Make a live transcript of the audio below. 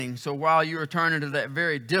So while you're turning to that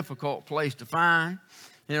very difficult place to find,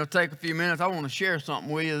 it'll take a few minutes. I want to share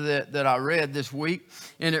something with you that I read this week.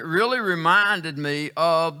 And it really reminded me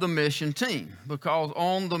of the mission team. Because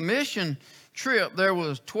on the mission trip, there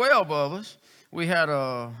was 12 of us. We had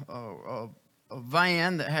a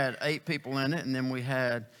van that had 8 people in it. And then we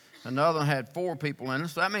had another one had 4 people in it.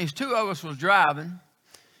 So that means 2 of us was driving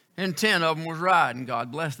and 10 of them was riding.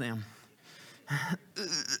 God bless them.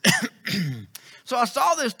 So I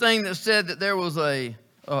saw this thing that said that there was a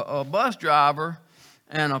bus driver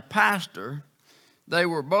and a pastor. They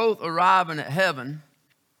were both arriving at heaven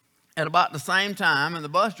at about the same time, and the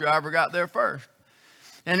bus driver got there first.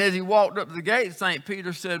 And as he walked up to the gate, St.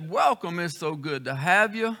 Peter said, "Welcome, it's so good to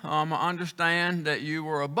have you. I understand that you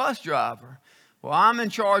were a bus driver. Well, I'm in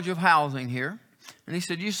charge of housing here." And he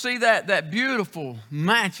said, "You see that beautiful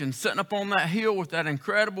mansion sitting up on that hill with that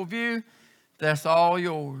incredible view? That's all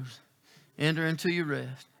yours. Enter into your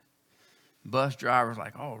rest." Bus driver's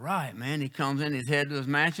like, "All right, man." He comes in, he's headed to his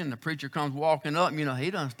mansion. The preacher comes walking up, and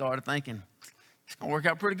he done started thinking, it's going to work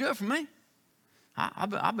out pretty good for me.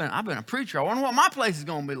 I've been a preacher. I wonder what my place is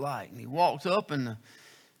going to be like. And he walks up, and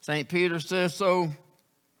St. Peter says, "So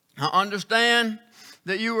I understand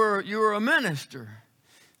that you were a minister.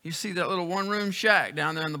 You see that little one-room shack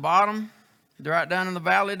down there in the bottom, right down in the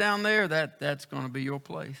valley down there? That's going to be your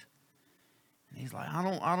place." And he's like, I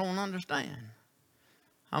don't understand.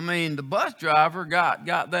 I mean, the bus driver got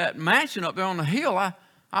that mansion up there on the hill.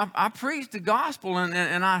 I preached the gospel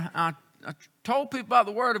and I told people about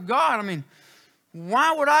the word of God. I mean,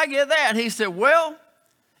 why would I get that? He said, "Well,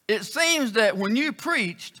 it seems that when you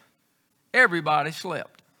preached, everybody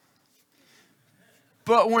slept.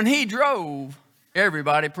 But when he drove,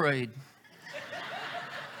 everybody prayed."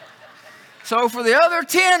 So for the other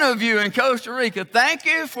 10 of you in Costa Rica, thank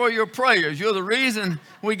you for your prayers. You're the reason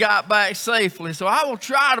we got back safely. So I will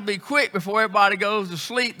try to be quick before everybody goes to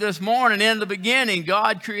sleep this morning. In the beginning,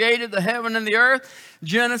 God created the heaven and the earth.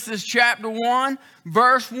 Genesis chapter 1,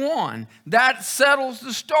 verse 1. That settles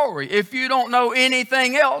the story. If you don't know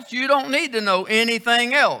anything else, you don't need to know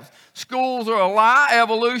anything else. Schools are a lie.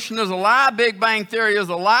 Evolution is a lie. Big Bang Theory is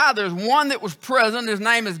a lie. There's one that was present. His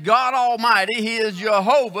name is God Almighty. He is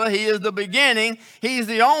Jehovah. He is the beginning. He's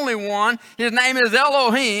the only one. His name is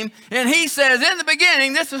Elohim. And he says, in the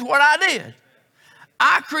beginning, this is what I did.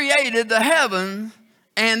 I created the heavens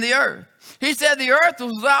and the earth. He said the earth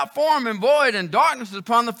was without form and void, and darkness was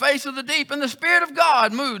upon the face of the deep, and the Spirit of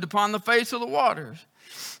God moved upon the face of the waters.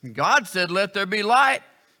 And God said, "Let there be light."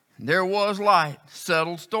 There was light.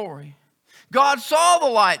 Settled story. God saw the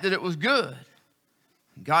light that it was good.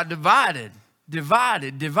 God divided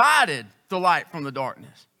the light from the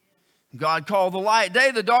darkness. God called the light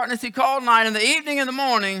day, the darkness he called night, and the evening and the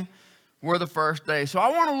morning were the first day. So I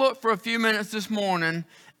want to look for a few minutes this morning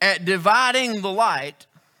at dividing the light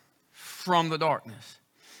from the darkness.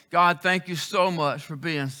 God, thank you so much for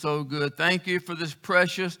being so good. Thank you for this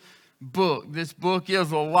precious book. This book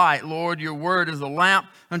is a light, Lord. Your word is a lamp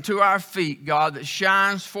unto our feet, God, that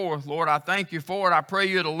shines forth. Lord, I thank you for it. I pray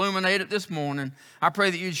you'd illuminate it this morning. I pray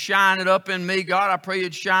that you'd shine it up in me, God. I pray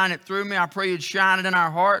you'd shine it through me. I pray you'd shine it in our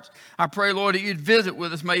hearts. I pray, Lord, that you'd visit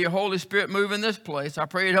with us. May your Holy Spirit move in this place. I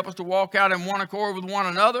pray you'd help us to walk out in one accord with one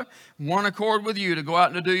another, one accord with you, to go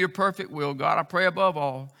out and to do your perfect will. God, I pray above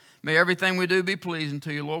all, may everything we do be pleasing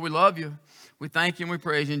to you. Lord, we love you. We thank you and we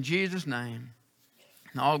praise you in Jesus' name.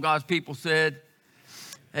 And all God's people said,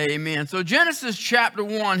 amen. So Genesis chapter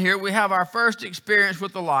 1 here, we have our first experience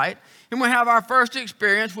with the light, and we have our first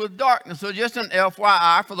experience with darkness. So just an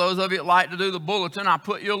FYI, for those of you that like to do the bulletin, I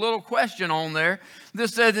put you a little question on there.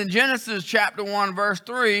 This says in Genesis chapter 1, verse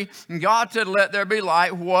 3, and God said, "Let there be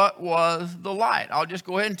light." What was the light? I'll just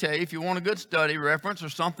go ahead and tell you, if you want a good study reference or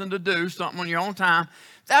something to do, something on your own time,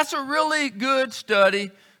 that's a really good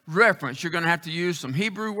study reference. You're going to have to use some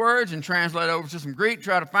Hebrew words and translate over to some Greek,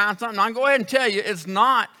 try to find something. I'll go ahead and tell you, it's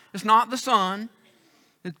not the sun.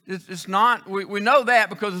 It's not, we know that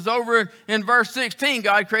because it's over in verse 16.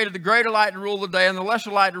 God created the greater light to rule the day and the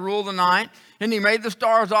lesser light to rule the night. And he made the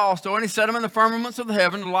stars also, and he set them in the firmaments of the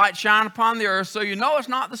heaven, the light shine upon the earth. So you know it's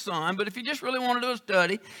not the sun, but if you just really want to do a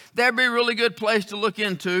study, that'd be a really good place to look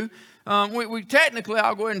into. We technically,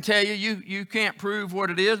 I'll go ahead and tell you, you can't prove what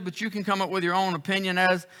it is, but you can come up with your own opinion,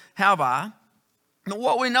 as have I. But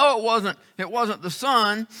what we know, it wasn't the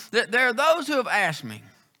sun. That there are those who have asked me,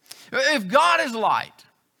 if God is light,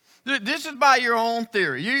 this is by your own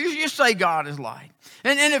theory. You say God is light.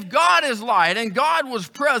 And if God is light and God was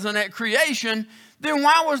present at creation, then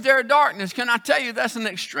why was there darkness? Can I tell you that's an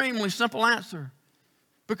extremely simple answer?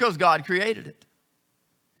 Because God created it.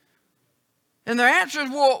 And their answer is,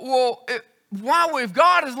 well, if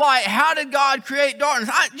God is light, how did God create darkness?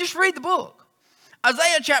 Just read the book.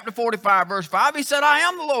 Isaiah chapter 45, verse 5, he said, I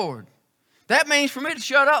am the Lord. That means for me to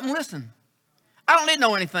shut up and listen. I don't need to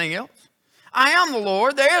know anything else. I am the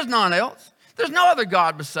Lord, there is none else. There's no other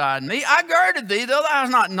God beside me. I girded thee, though thou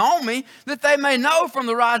hast not known me, that they may know from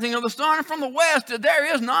the rising of the sun and from the west that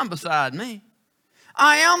there is none beside me.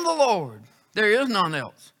 I am the Lord, there is none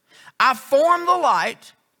else. I form the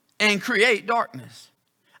light and create darkness.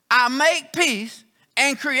 I make peace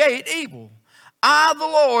and create evil. I, the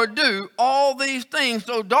Lord, do all these things.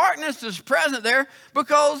 So darkness is present there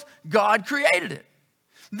because God created it.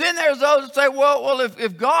 Then there's those that say, well,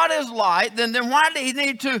 if God is light, then why did he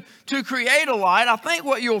need to create a light? I think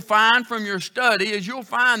what you'll find from your study is you'll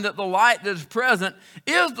find that the light that is present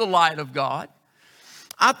is the light of God.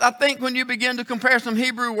 I think when you begin to compare some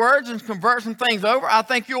Hebrew words and convert some things over, I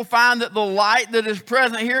think you'll find that the light that is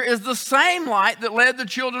present here is the same light that led the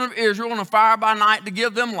children of Israel in a fire by night to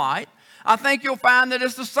give them light. I think you'll find that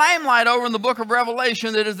it's the same light over in the book of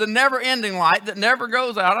Revelation that is the never-ending light that never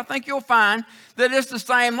goes out. I think you'll find that it's the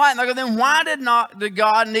same light. Now, then why did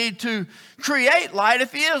God need to create light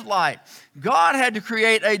if he is light? God had to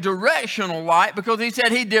create a directional light because he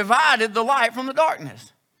said he divided the light from the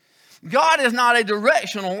darkness. God is not a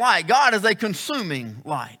directional light. God is a consuming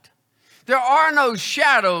light. There are no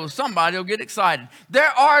shadows. Somebody will get excited. There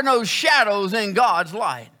are no shadows in God's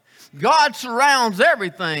light. God surrounds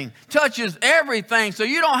everything, touches everything. So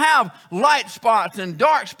you don't have light spots and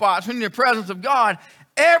dark spots when you're in the presence of God.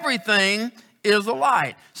 Everything is a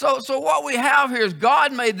light. So what we have here is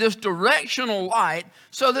God made this directional light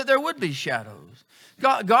so that there would be shadows.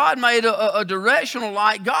 God made a directional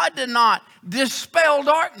light. God did not dispel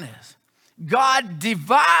darkness. God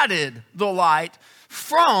divided the light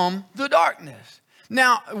from the darkness.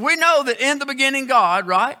 Now, we know that in the beginning God,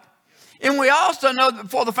 right? And we also know that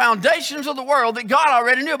before the foundations of the world that God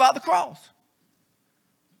already knew about the cross.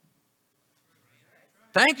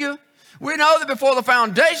 Thank you. We know that before the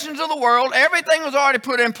foundations of the world, everything was already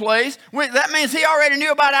put in place. That means he already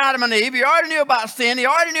knew about Adam and Eve. He already knew about sin. He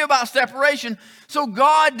already knew about separation. So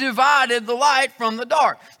God divided the light from the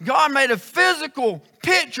dark. God made a physical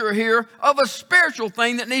picture here of a spiritual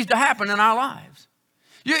thing that needs to happen in our lives.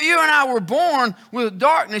 You and I were born with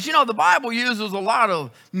darkness. You know, the Bible uses a lot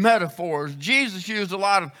of metaphors. Jesus used a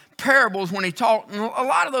lot of parables when he taught. And a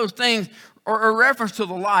lot of those things are a reference to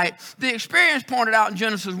the light. The experience pointed out in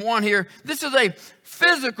Genesis 1 here, this is a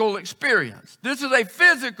physical experience. This is a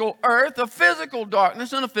physical earth, a physical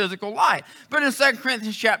darkness, and a physical light. But in 2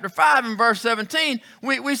 Corinthians chapter 5 and verse 17,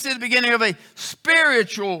 we see the beginning of a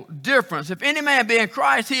spiritual difference. If any man be in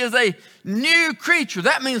Christ, he is a new creature.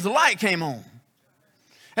 That means the light came on.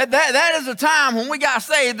 That is a time when we got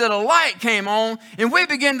saved that a light came on and we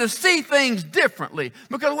began to see things differently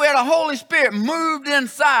because we had a Holy Spirit moved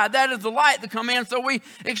inside. That is the light that come in, so we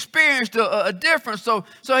experienced a difference. So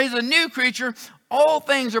he's a new creature. All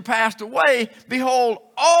things are passed away. Behold,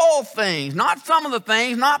 all things, not some of the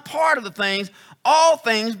things, not part of the things, all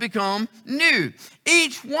things become new.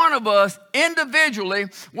 Each one of us individually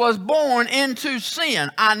was born into sin.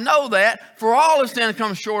 I know that, for all of sin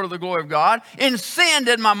comes short of the glory of God. In sin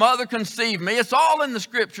did my mother conceive me. It's all in the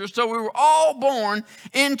scriptures. So we were all born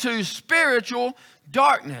into spiritual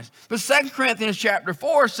darkness. But 2 Corinthians chapter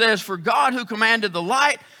 4 says, for God who commanded the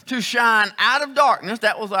light to shine out of darkness,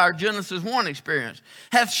 that was our Genesis 1 experience,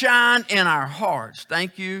 hath shined in our hearts.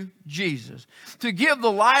 Thank you, Jesus. To give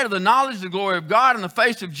the light of the knowledge of the glory of God in the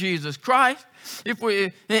face of Jesus Christ. If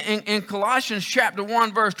we, in Colossians chapter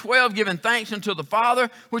 1, verse 12, giving thanks unto the Father,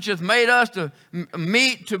 which hath made us to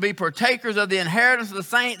meet to be partakers of the inheritance of the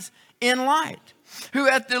saints in light, who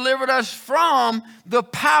hath delivered us from the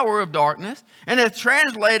power of darkness and hath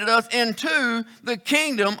translated us into the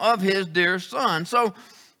kingdom of his dear Son. So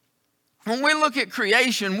when we look at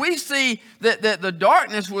creation, we see that the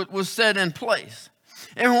darkness was set in place.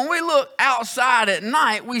 And when we look outside at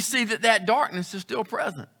night, we see that darkness is still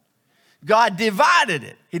present. God divided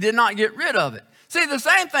it. He did not get rid of it. See, the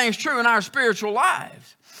same thing is true in our spiritual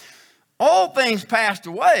lives. All things passed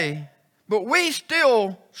away, but we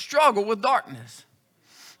still struggle with darkness.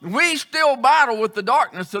 We still battle with the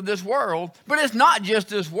darkness of this world, but it's not just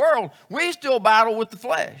this world. We still battle with the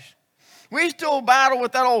flesh. We still battle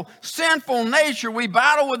with that old sinful nature. We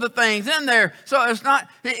battle with the things in there. So it's not,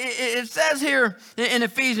 it says here in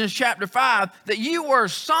Ephesians chapter 5 that you were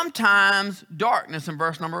sometimes darkness in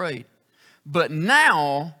verse number 8. But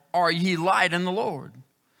now are ye light in the Lord.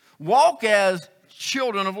 Walk as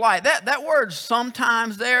children of light. That word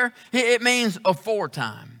sometimes there, it means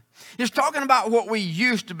aforetime. It's talking about what we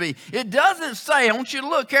used to be. It doesn't say, I want you to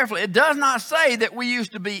look carefully, it does not say that we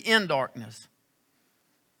used to be in darkness.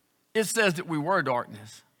 It says that we were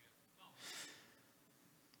darkness.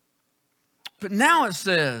 But now it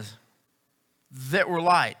says that we're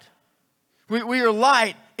light. We are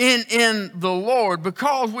light in the Lord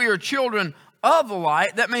because we are children of the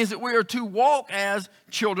light. That means that we are to walk as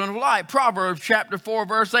children of light. Proverbs chapter 4,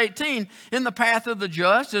 verse 18, in the path of the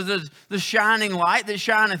just is the shining light that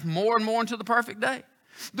shineth more and more into the perfect day.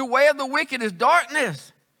 The way of the wicked is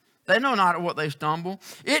darkness. They know not at what they stumble.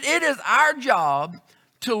 It is our job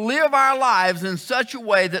to live our lives in such a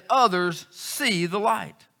way that others see the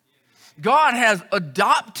light. God has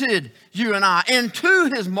adopted you and I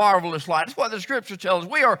into his marvelous light. That's what the scripture tells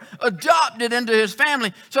us. We are adopted into his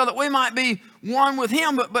family so that we might be one with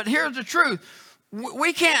him. But here's the truth.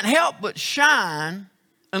 We can't help but shine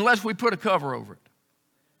unless we put a cover over it.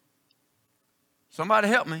 Somebody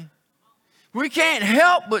help me. We can't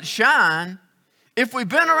help but shine if we've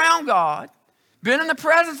been around God, been in the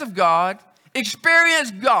presence of God,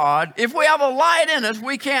 experienced God. If we have a light in us,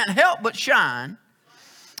 we can't help but shine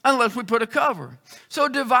unless we put a cover. So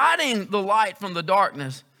dividing the light from the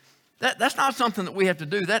darkness, that's not something that we have to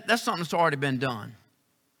do. That's something that's already been done.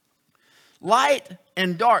 Light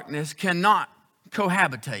and darkness cannot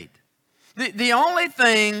cohabitate. The only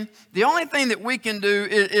thing that we can do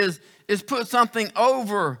is put something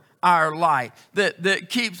over our light that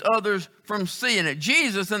keeps others from seeing it.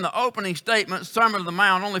 Jesus, in the opening statement, Sermon on the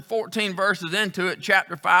Mount, only 14 verses into it,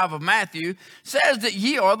 chapter 5 of Matthew, says that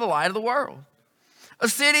ye are the light of the world. A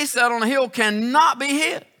city set on a hill cannot be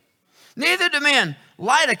hid. Neither do men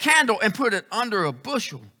light a candle and put it under a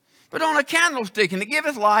bushel, but on a candlestick, and it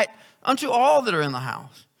giveth light unto all that are in the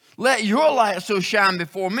house. Let your light so shine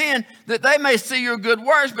before men that they may see your good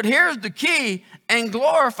works. But here's the key: and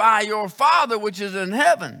glorify your Father which is in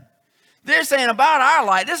heaven. This ain't about our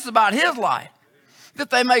light. This is about his light, that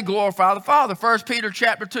they may glorify the Father. 1 Peter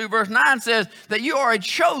chapter 2, verse 9 says that you are a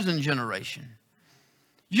chosen generation.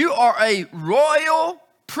 You are a royal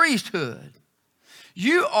priesthood.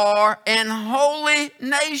 You are an holy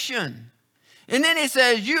nation. And then he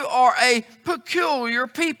says you are a peculiar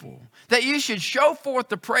people, that you should show forth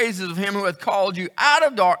the praises of him who hath called you out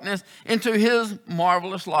of darkness into his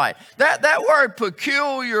marvelous light. That word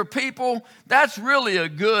peculiar people, that's really a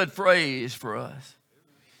good phrase for us.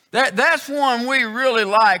 That's one we really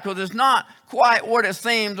like because it's not quite what it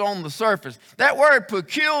seems on the surface. That word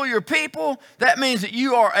peculiar people, that means that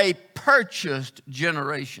you are a purchased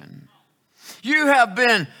generation. You have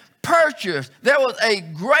been purchased. There was a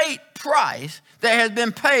great price that has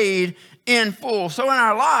been paid in full. So in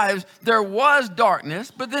our lives, there was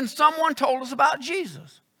darkness, but then someone told us about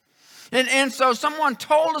Jesus. And so someone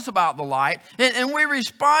told us about the light, and we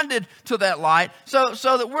responded to that light so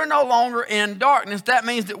that we're no longer in darkness. That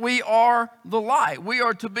means that we are the light. We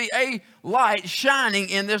are to be a light shining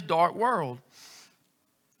in this dark world.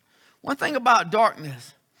 One thing about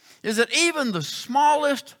darkness is that even the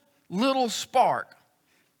smallest little spark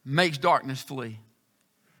makes darkness flee.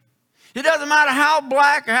 It doesn't matter how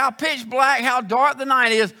black or how pitch black, how dark the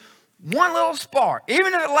night is, one little spark,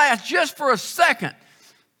 even if it lasts just for a second,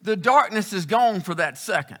 the darkness is gone for that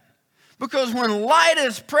second. Because when light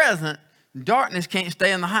is present, darkness can't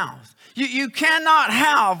stay in the house. You cannot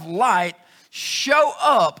have light show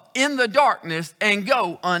up in the darkness and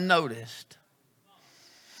go unnoticed.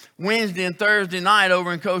 Wednesday and Thursday night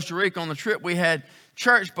over in Costa Rica on the trip, we had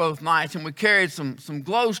church both nights, and we carried some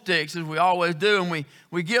glow sticks, as we always do, and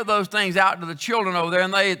we give those things out to the children over there,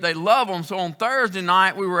 and they love them. So on Thursday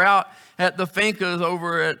night, we were out at the fincas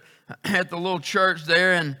over at the little church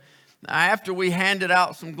there, and after we handed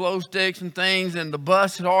out some glow sticks and things, and the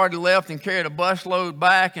bus had already left and carried a bus load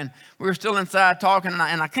back, and we were still inside talking, and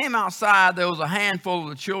I came outside. There was a handful of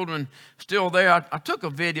the children still there. I took a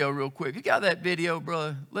video real quick. You got that video,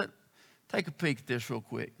 brother? Take a peek at this real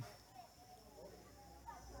quick.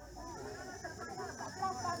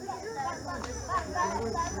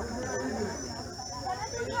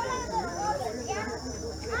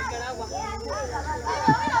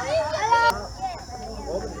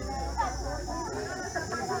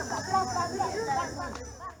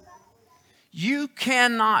 You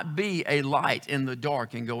cannot be a light in the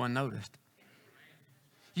dark and go unnoticed.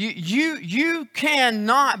 You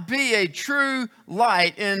cannot be a true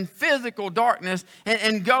light in physical darkness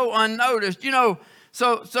and go unnoticed. You know,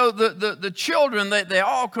 so the children, they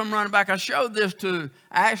all come running back. I showed this to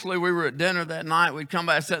Ashley. We were at dinner that night. We'd come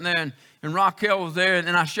back sitting there, and Raquel was there, and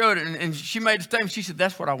I showed it, and she made a statement. She said,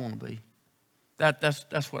 "That's what I want to be.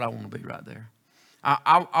 That's what I want to be right there.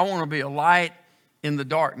 I want to be a light in the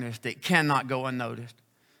darkness that cannot go unnoticed.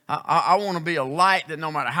 I want to be a light that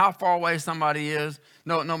no matter how far away somebody is,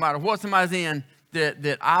 no matter what somebody's in,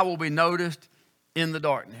 that I will be noticed in the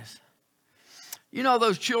darkness. You know,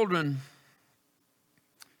 those children,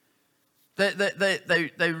 they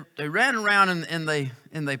ran around and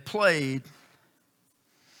they played,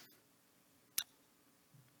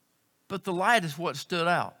 but the light is what stood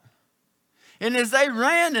out. And as they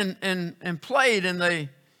ran and played and they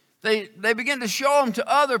began to show them to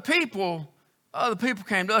other people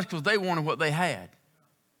came to us because they wanted what they had.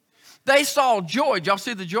 They saw joy. Did y'all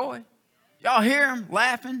see the joy? Y'all hear them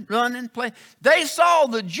laughing, running, playing? They saw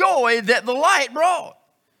the joy that the light brought.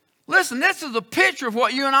 Listen, this is a picture of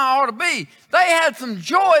what you and I ought to be. They had some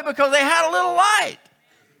joy because they had a little light.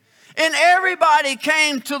 And everybody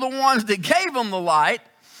came to the ones that gave them the light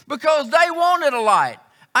because they wanted a light.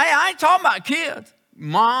 I ain't talking about kids.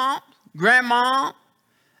 Mom, grandma,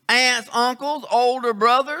 aunts, uncles, older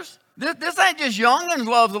brothers. This ain't just youngins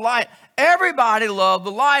love the light. Everybody loved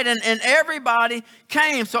the light, and everybody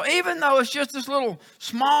came. So even though it's just this little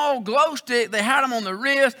small glow stick, they had them on their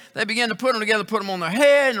wrist. They began to put them together, put them on their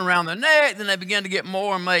head and around their neck. Then they began to get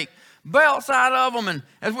more and make belts out of them. And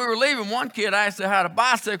as we were leaving, one kid actually had a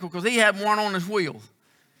bicycle because he had one on his wheels.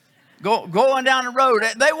 Going down the road.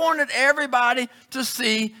 They wanted everybody to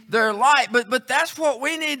see their light. But that's what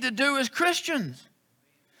we need to do as Christians.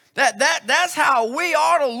 That's how we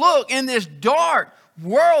ought to look in this dark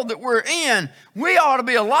world that we're in. We ought to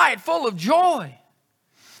be a light full of joy.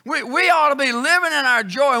 We ought to be living in our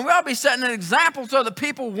joy, and we ought to be setting an example so that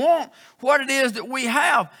people want what it is that we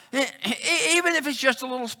have, even if it's just a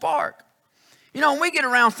little spark. You know, when we get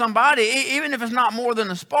around somebody, even if it's not more than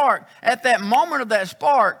a spark, at that moment of that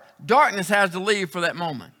spark, darkness has to leave for that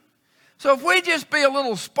moment. So if we just be a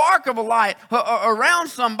little spark of a light around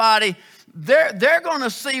somebody, they're going to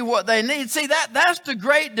see what they need. See, that's the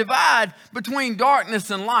great divide between darkness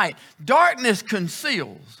and light. Darkness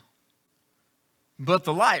conceals, but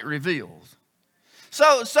the light reveals.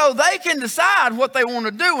 So they can decide what they want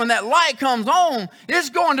to do. When that light comes on,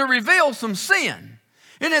 it's going to reveal some sin.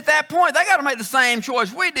 And at that point, they got to make the same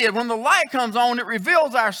choice we did. When the light comes on, it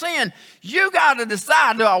reveals our sin. You got to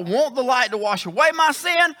decide, do I want the light to wash away my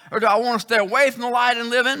sin, or do I want to stay away from the light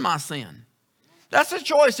and live in my sin? That's a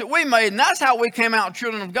choice that we made, and that's how we came out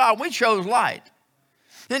children of God. We chose light.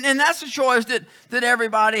 And that's a choice that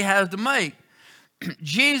everybody has to make.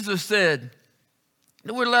 Jesus said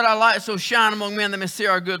that we'd let our light so shine among men that they may see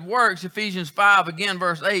our good works. Ephesians 5, again,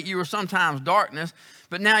 verse 8, you were sometimes darkness,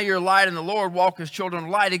 but now you're light in the Lord, walk as children of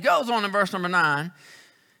light. He goes on in verse number 9,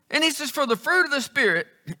 and he says, for the fruit of the Spirit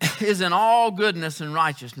is in all goodness and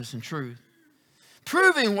righteousness and truth,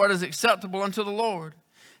 proving what is acceptable unto the Lord.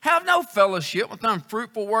 Have no fellowship with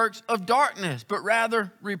unfruitful works of darkness, but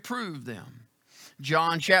rather reprove them.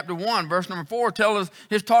 John chapter 1, verse number 4 tells us,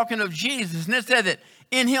 is talking of Jesus, and it said that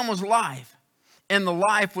in him was life, and the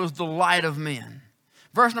life was the light of men.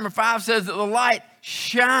 Verse number 5 says that the light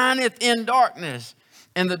shineth in darkness,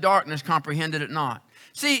 and the darkness comprehended it not.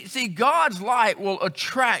 See, God's light will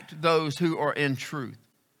attract those who are in truth.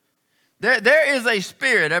 There is a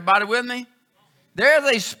spirit, everybody with me? There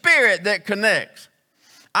is a spirit that connects.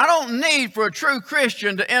 I don't need for a true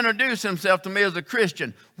Christian to introduce himself to me as a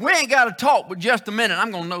Christian. We ain't got to talk but just a minute.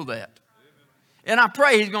 I'm going to know that. And I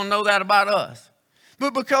pray he's going to know that about us.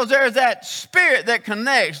 But because there's that spirit that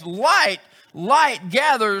connects, light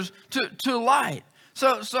gathers to light.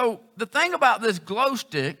 So the thing about this glow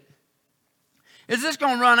stick is it's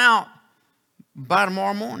going to run out by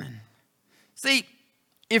tomorrow morning. See,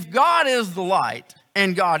 if God is the light,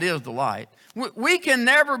 and God is the light, we can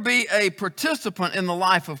never be a participant in the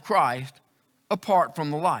life of Christ apart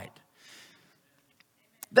from the light.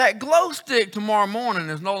 That glow stick tomorrow morning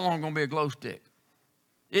is no longer going to be a glow stick.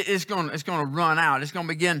 It's going to run out. It's going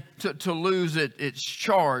to begin to lose its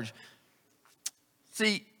charge.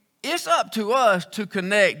 See, it's up to us to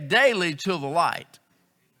connect daily to the light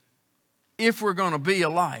if we're going to be a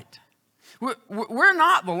light. We're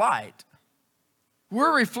not the light.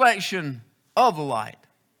 We're a reflection of the light.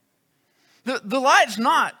 The light's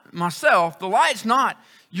not myself. The light's not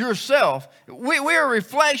yourself. We're a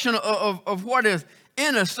reflection of what is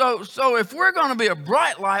in us. So if we're going to be a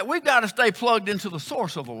bright light, we've got to stay plugged into the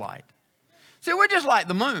source of the light. See, we're just like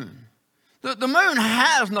the moon. The moon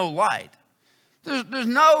has no light. There's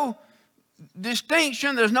no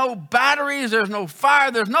distinction. There's no batteries. There's no fire.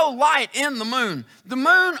 There's no light in the moon. The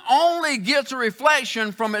moon only gets a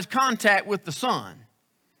reflection from its contact with the sun.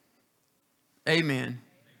 Amen.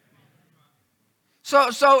 So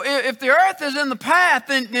if the earth is in the path,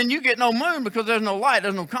 then you get no moon because there's no light,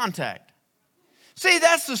 there's no contact. See,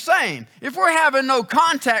 that's the same. If we're having no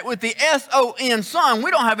contact with the S-O-N, sun,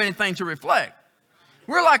 we don't have anything to reflect.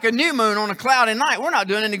 We're like a new moon on a cloudy night. We're not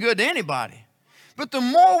doing any good to anybody. But the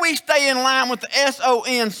more we stay in line with the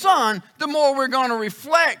S-O-N, sun, the more we're going to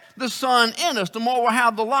reflect the sun in us, the more we'll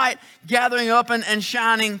have the light gathering up and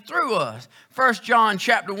shining through us. 1 John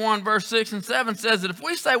chapter 1, verse 6 and 7 says that if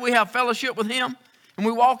we say we have fellowship with him and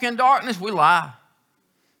we walk in darkness, we lie.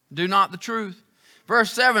 Do not the truth.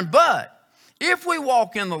 Verse 7, but if we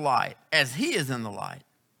walk in the light as he is in the light,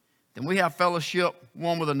 then we have fellowship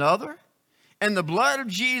one with another, and the blood of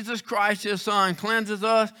Jesus Christ, his son, cleanses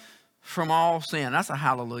us from all sin. That's a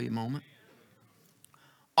hallelujah moment.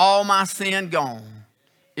 All my sin gone,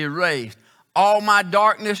 erased. All my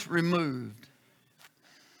darkness removed.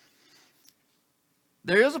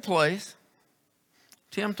 There is a place,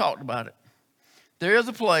 Tim talked about it. There is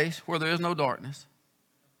a place where there is no darkness.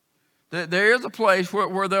 There is a place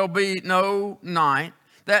where there'll be no night.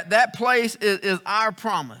 That place is our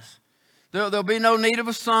promise. There'll be no need of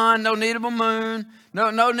a sun, no need of a moon,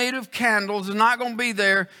 no need of candles. It's not going to be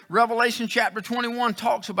there. Revelation chapter 21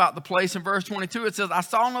 talks about the place. In verse 22, it says, I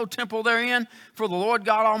saw no temple therein, for the Lord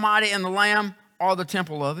God Almighty and the Lamb are the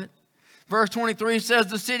temple of it. Verse 23 says,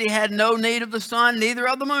 the city had no need of the sun, neither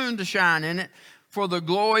of the moon to shine in it, for the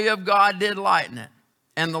glory of God did lighten it,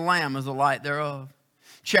 and the Lamb is the light thereof.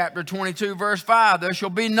 Chapter 22, verse 5, there shall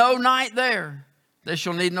be no night there. They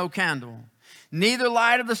shall need no candle, neither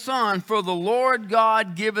light of the sun, for the Lord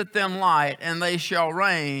God giveth them light, and they shall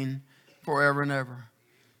reign forever and ever.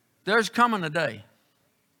 There's coming a day.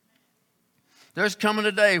 There's coming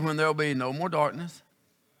a day when there will be no more darkness.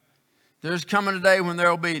 There's coming a day when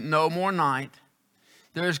there will be no more night.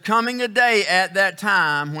 There's coming a day at that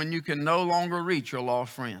time when you can no longer reach your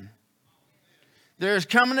lost friend. There's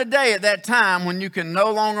coming a day at that time when you can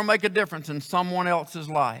no longer make a difference in someone else's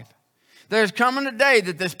life. There's coming a day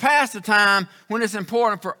that there's past the time when it's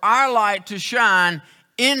important for our light to shine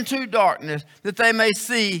into darkness, that they may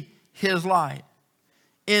see his light.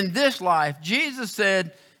 In this life, Jesus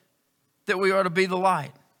said that we are to be the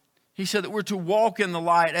light. He said that we're to walk in the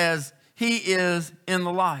light as he is in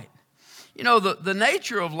the light. You know, the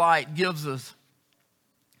nature of light gives us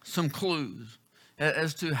some clues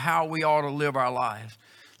as to how we ought to live our lives.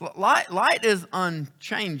 Light is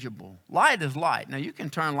unchangeable. Light is light. Now, you can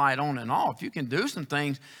turn light on and off. You can do some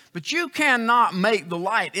things, but you cannot make the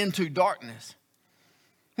light into darkness.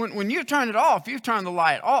 When you turn it off, you've turned the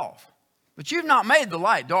light off, but you've not made the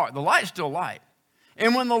light dark. The light's still light.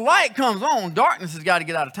 And when the light comes on, darkness has got to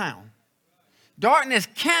get out of town. Darkness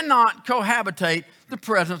cannot cohabitate the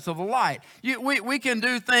presence of the light. We can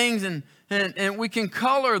do things and we can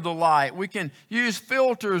color the light. We can use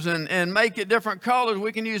filters and make it different colors.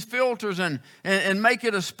 We can use filters and make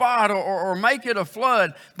it a spot or make it a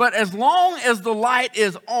flood. But as long as the light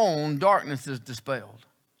is on, darkness is dispelled.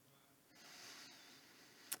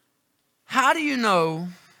 How do you know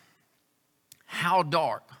how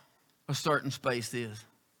dark a certain space is?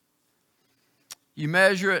 You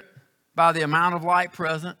measure it by the amount of light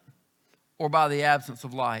present or by the absence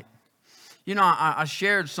of light. You know, I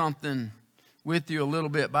shared something with you a little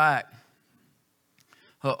bit back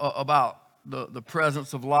about the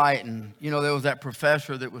presence of light. And, you know, there was that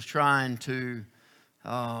professor that was trying to,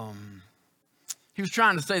 he was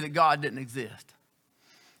trying to say that God didn't exist.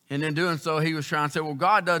 And in doing so, he was trying to say, well,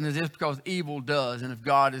 God doesn't exist because evil does. And if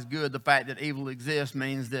God is good, the fact that evil exists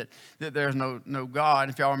means that there's no God.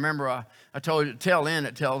 If y'all remember, I told you at the tail end,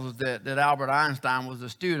 it tells us that Albert Einstein was a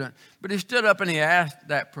student. But he stood up and he asked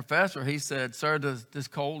that professor, he said, sir, does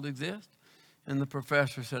cold exist? And the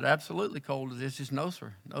professor said, absolutely, cold exists. Just no,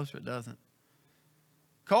 sir. No, sir, it doesn't.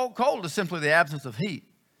 Cold is simply the absence of heat.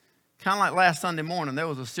 Kind of like last Sunday morning, there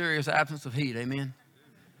was a serious absence of heat. Amen.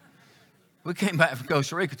 We came back from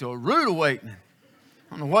Costa Rica to a rude awakening. I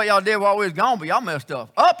don't know what y'all did while we was gone, but y'all messed stuff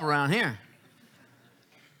up around here.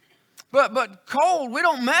 But cold, we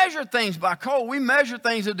don't measure things by cold. We measure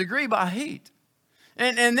things a degree by heat.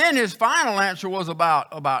 And then his final answer was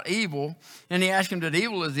about evil. And he asked him, did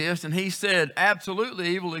evil exist? And he said, absolutely,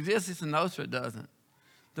 evil exists. He said, no, sir, it doesn't.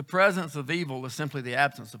 The presence of evil is simply the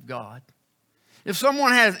absence of God. If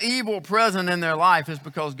someone has evil present in their life, it's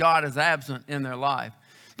because God is absent in their life.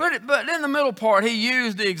 But in the middle part, he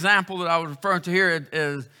used the example that I was referring to here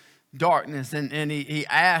as darkness. And he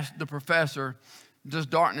asked the professor, does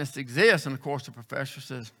darkness exist? And of course, the professor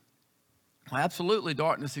says, well, absolutely,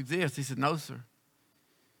 darkness exists. He said, no, sir.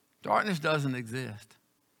 Darkness doesn't exist.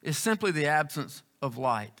 It's simply the absence of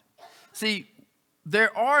light. See,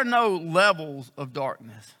 there are no levels of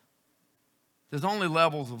darkness. There's only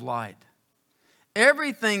levels of light.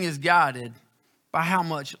 Everything is guided by how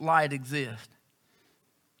much light exists.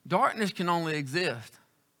 Darkness can only exist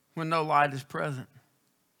when no light is present.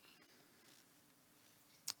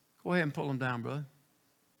 Go ahead and pull them down, brother.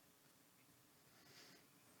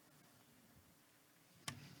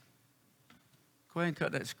 Go ahead and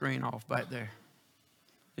cut that screen off back there.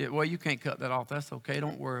 Yeah, well, you can't cut that off. That's okay.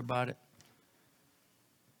 Don't worry about it.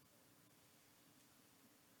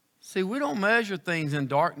 See, we don't measure things in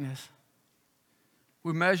darkness.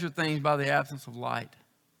 We measure things by the absence of light.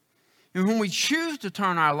 And when we choose to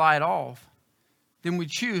turn our light off, then we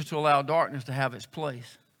choose to allow darkness to have its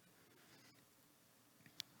place.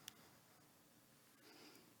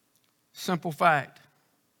 Simple fact.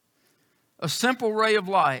 A simple ray of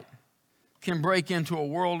light can break into a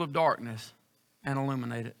world of darkness and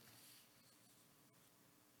illuminate it.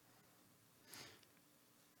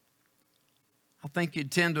 I think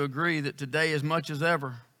you'd tend to agree that today, as much as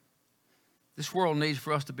ever, this world needs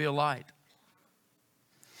for us to be a light.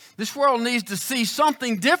 This world needs to see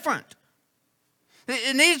something different.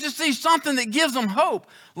 It needs to see something that gives them hope.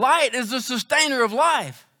 Light is the sustainer of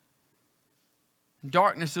life.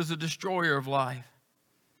 Darkness is the destroyer of life.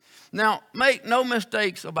 Now, make no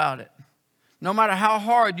mistakes about it. No matter how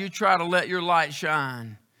hard you try to let your light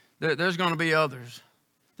shine, there's going to be others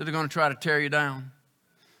that are going to try to tear you down.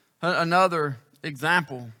 Another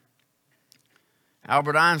example,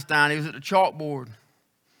 Albert Einstein, he was at the chalkboard,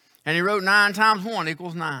 and he wrote 9 times 1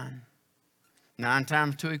 equals 9. 9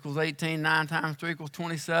 times 2 equals 18. 9 times 3 equals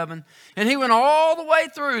 27. And he went all the way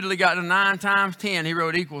through till he got to 9 times 10. He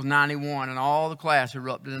wrote equals 91, and all the class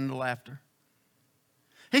erupted into laughter.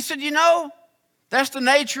 He said, you know, that's the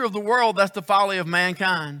nature of the world. That's the folly of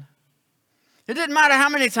mankind. It didn't matter how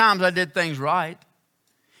many times I did things right.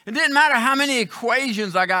 It didn't matter how many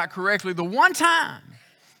equations I got correctly. The one time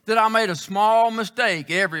that I made a small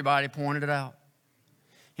mistake, everybody pointed it out.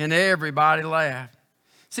 And everybody laughed.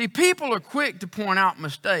 See, people are quick to point out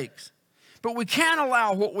mistakes, but we can't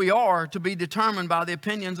allow what we are to be determined by the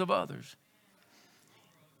opinions of others.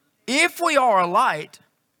 If we are a light,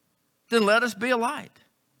 then let us be a light.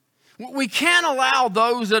 We can't allow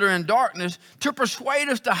those that are in darkness to persuade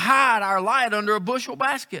us to hide our light under a bushel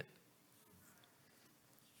basket.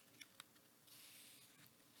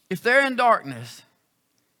 If they're in darkness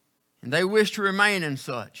and they wish to remain in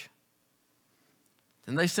such,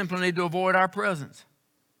 then they simply need to avoid our presence,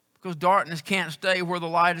 because darkness can't stay where the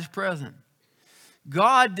light is present.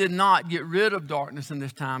 God did not get rid of darkness in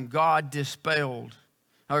this time. God dispelled,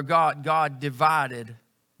 or God divided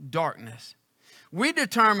darkness. We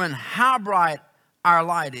determine how bright our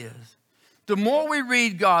light is. The more we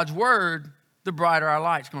read God's word, the brighter our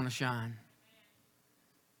light's going to shine.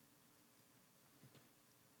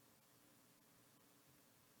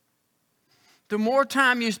 The more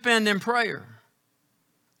time you spend in prayer,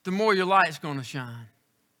 the more your light's going to shine.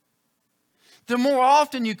 The more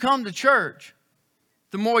often you come to church,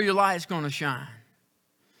 the more your light's going to shine.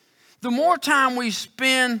 The more time we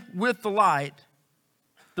spend with the light,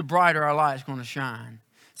 the brighter our light's going to shine.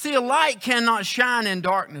 See, a light cannot shine in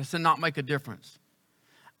darkness and not make a difference.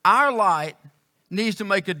 Our light needs to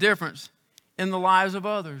make a difference in the lives of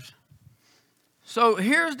others. So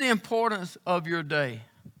here's the importance of your day.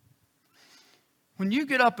 When you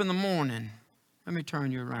get up in the morning, let me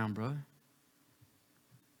turn you around, brother.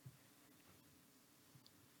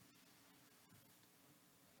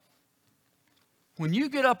 When you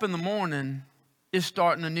get up in the morning, it's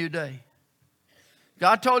starting a new day.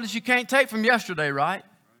 God told us you can't take from yesterday, right?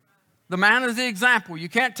 The man is the example. You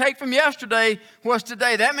can't take from yesterday what's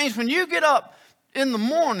today. That means when you get up in the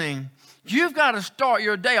morning, you've got to start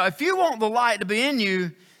your day. If you want the light to be in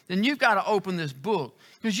you, then you've got to open this book.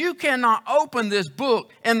 Because you cannot open this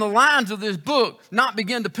book and the lines of this book not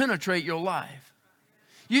begin to penetrate your life.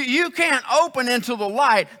 You can't open into the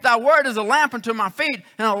light. Thy word is a lamp unto my feet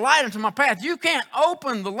and a light unto my path. You can't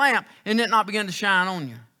open the lamp and it not begin to shine on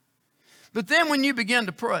you. But then when you begin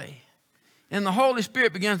to pray and the Holy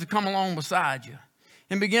Spirit begins to come along beside you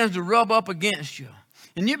and begins to rub up against you,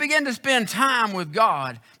 and you begin to spend time with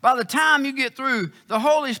God, by the time you get through, the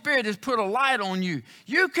Holy Spirit has put a light on you.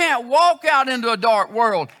 You can't walk out into a dark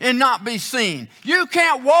world and not be seen. You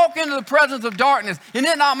can't walk into the presence of darkness and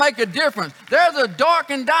it not make a difference. There's a dark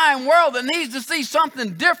and dying world that needs to see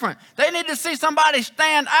something different. They need to see somebody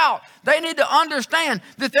stand out. They need to understand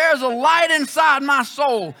that there's a light inside my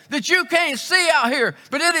soul that you can't see out here,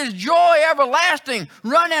 but it is joy everlasting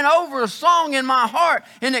running over a song in my heart,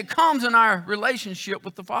 and it comes in our relationship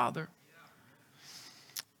with the Father.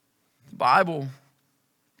 The Bible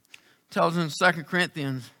tells in 2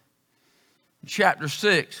 Corinthians chapter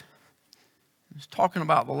 6, it's talking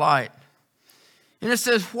about the light. And it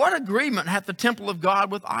says, what agreement hath the temple of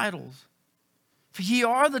God with idols? For ye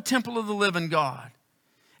are the temple of the living God.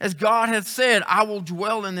 As God hath said, I will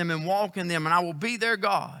dwell in them and walk in them, and I will be their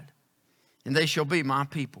God, and they shall be my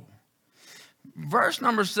people. Verse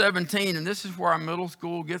number 17, and this is where our middle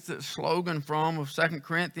school gets its slogan from, of 2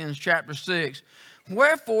 Corinthians chapter 6.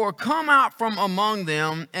 Wherefore come out from among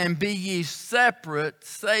them, and be ye separate,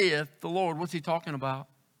 saith the Lord. What's he talking about?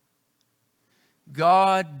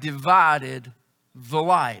 God divided the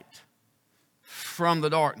light from the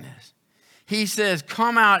darkness. He says,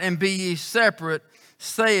 come out and be ye separate,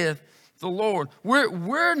 saith the Lord.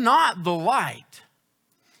 We're not the light.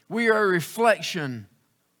 We are a reflection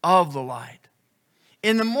of the light.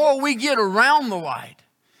 And the more we get around the light,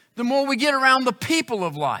 the more we get around the people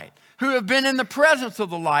of light who have been in the presence of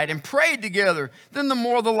the light and prayed together, then the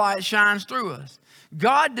more the light shines through us.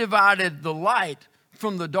 God divided the light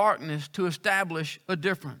from the darkness to establish a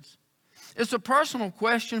difference. It's a personal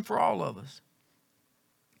question for all of us.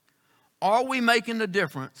 Are we making a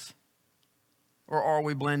difference, or are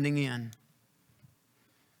we blending in?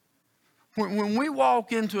 When we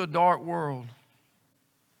walk into a dark world,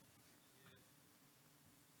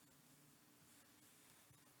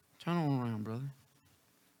 turn on around, brother.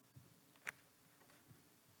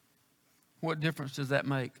 What difference does that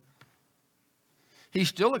make? He's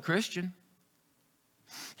still a Christian.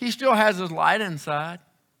 He still has his light inside.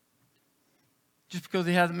 Just because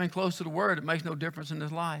he hasn't been close to the Word, it makes no difference in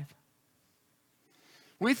his life.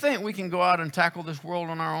 We think we can go out and tackle this world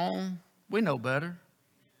on our own. We know better.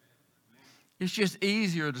 It's just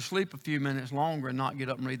easier to sleep a few minutes longer and not get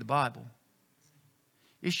up and read the Bible.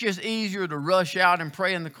 It's just easier to rush out and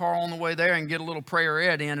pray in the car on the way there and get a little prayer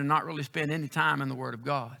in and not really spend any time in the Word of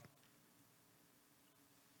God.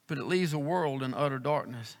 But it leaves the world in utter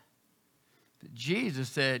darkness. But Jesus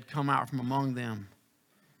said, come out from among them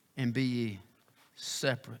and be ye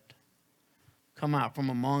separate. Come out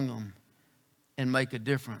from among them and make a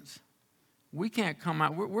difference. We can't come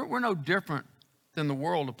out. We're no different than the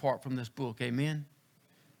world apart from this book. Amen?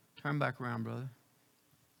 Turn back around, brother.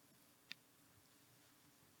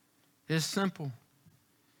 It's simple.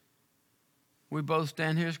 We both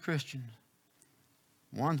stand here as Christians.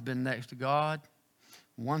 One's been next to God.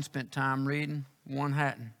 One spent time reading. One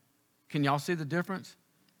hadn't. Can y'all see the difference?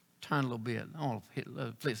 Turn a little bit. I want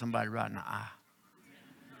to flick somebody right in the eye.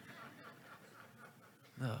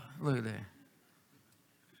 Look at that.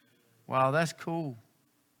 Wow, that's cool.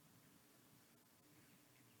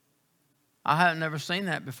 I haven't never seen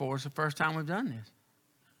that before. It's the first time we've done this.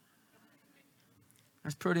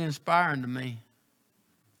 That's pretty inspiring to me.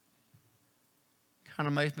 Kind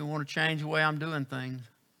of makes me want to change the way I'm doing things.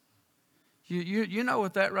 You know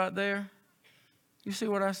what that right there? You see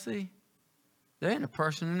what I see? There ain't a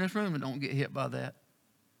person in this room that don't get hit by that.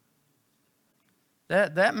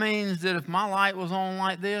 That means that if my light was on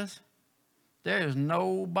like this, there is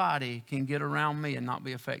nobody can get around me and not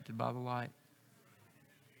be affected by the light.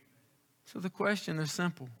 So the question is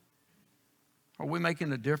simple. Are we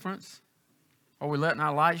making a difference? Are we letting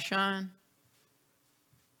our light shine?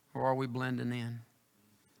 Or are we blending in?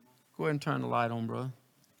 Go ahead and turn the light on, brother.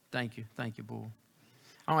 Thank you. Thank you, Bull.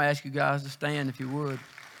 I want to ask you guys to stand if you would.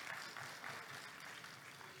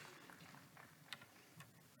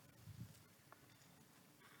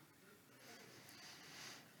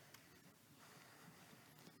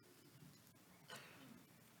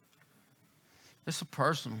 It's a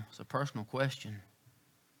personal question.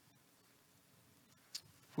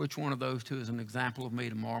 Which one of those two is an example of me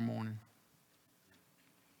tomorrow morning?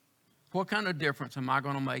 What kind of difference am I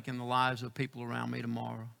going to make in the lives of people around me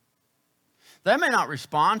tomorrow? They may not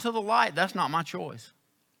respond to the light. That's not my choice.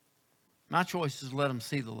 My choice is to let them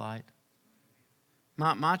see the light.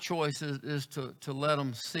 My choice is to let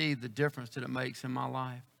them see the difference that it makes in my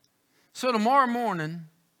life. So tomorrow morning,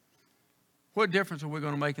 what difference are we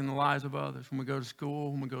going to make in the lives of others when we go to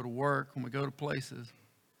school, when we go to work, when we go to places?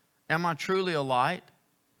 Am I truly a light?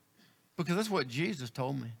 Because that's what Jesus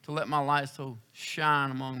told me, to let my light so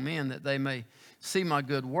shine among men that they may see my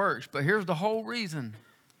good works. But here's the whole reason,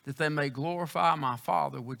 that they may glorify my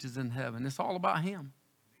Father which is in heaven. It's all about Him.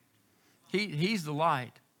 He's the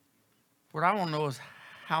light. What I want to know is,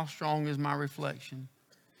 how strong is my reflection?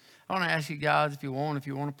 I want to ask you guys, if you want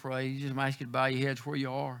to pray, you just ask you to bow your heads where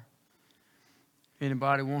you are.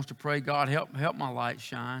 Anybody wants to pray, God, help my light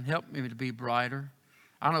shine. Help me to be brighter.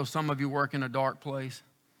 I know some of you work in a dark place.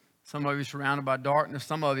 Some of you are surrounded by darkness.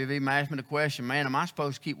 Some of you have even asked me the question, man, am I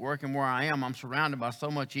supposed to keep working where I am? I'm surrounded by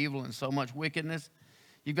so much evil and so much wickedness.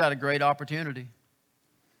 You've got a great opportunity.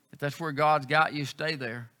 If that's where God's got you, stay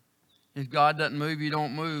there. If God doesn't move, you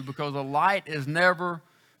don't move, because a light is never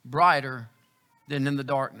brighter than in the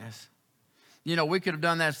darkness. You know, we could have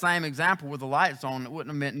done that same example with the lights on. It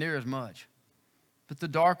wouldn't have meant near as much. But the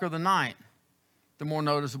darker the night, the more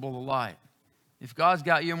noticeable the light. If God's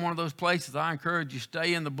got you in one of those places, I encourage you,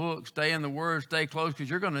 stay in the book, stay in the Word, stay close, because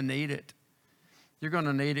you're going to need it. You're going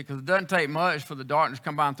to need it, because it doesn't take much for the darkness to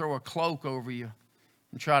come by and throw a cloak over you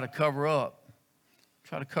and try to cover up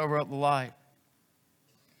the light.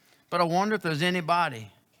 But I wonder if there's anybody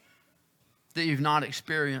that you've not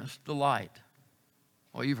experienced the light.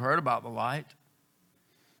 Well, you've heard about the light.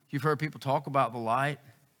 You've heard people talk about the light.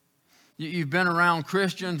 You've been around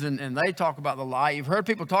Christians and they talk about the light. You've heard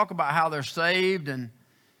people talk about how they're saved, and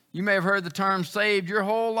you may have heard the term saved your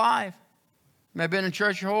whole life. You may have been in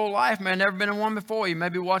church your whole life, may have never been in one before. You may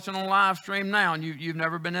be watching on live stream now and you've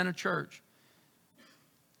never been in a church.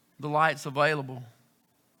 The light's available.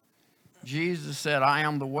 Jesus said, I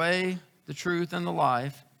am the way, the truth, and the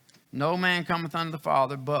life. No man cometh unto the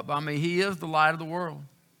Father but by me. He is the light of the world.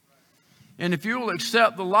 And if you will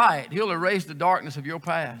accept the light, he'll erase the darkness of your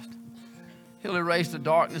past. He'll erase the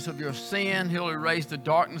darkness of your sin. He'll erase the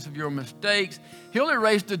darkness of your mistakes. He'll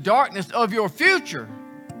erase the darkness of your future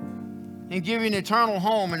and give you an eternal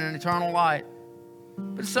home and an eternal light.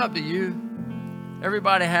 But it's up to you.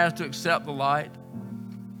 Everybody has to accept the light.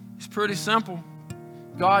 It's pretty simple.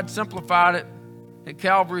 God simplified it at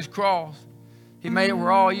Calvary's cross. He made it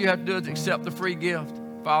where all you have to do is accept the free gift.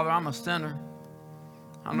 Father, I'm a sinner.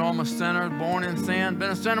 I know I'm a sinner, born in sin,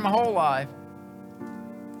 been a sinner my whole life.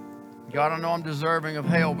 God, I know I'm deserving of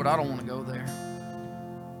hell, but I don't want to go there.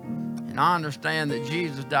 And I understand that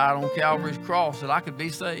Jesus died on Calvary's cross so that I could be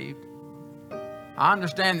saved. I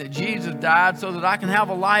understand that Jesus died so that I can have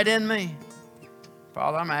a light in me.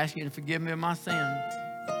 Father, I'm asking you to forgive me of my sins.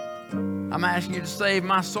 I'm asking you to save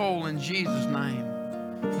my soul in Jesus' name.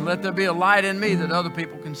 And let there be a light in me that other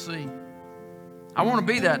people can see. I want to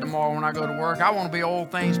be that tomorrow when I go to work. I want to be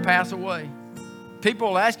old things pass away. People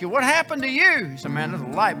will ask you, what happened to you? You say, man, there's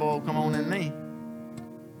a light bulb come on in me.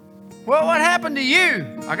 Well, what happened to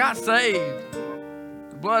you? I got saved.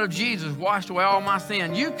 The blood of Jesus washed away all my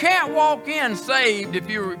sin. You can't walk in saved if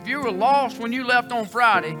you were lost when you left on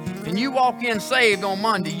Friday and you walk in saved on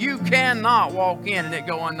Monday. You cannot walk in and it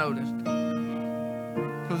go unnoticed.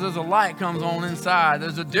 Because there's a light comes on inside.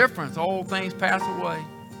 There's a difference. Old things pass away.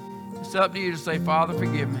 It's up to you to say, Father,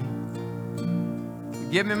 forgive me.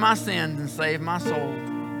 Forgive me my sins and save my soul.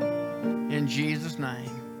 In Jesus' name.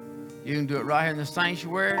 You can do it right here in the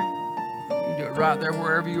sanctuary. You can do it right there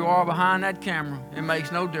wherever you are behind that camera. It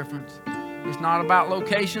makes no difference. It's not about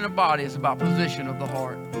location of body. It's about position of the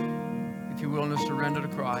heart. If you're willing to surrender to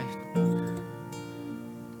Christ.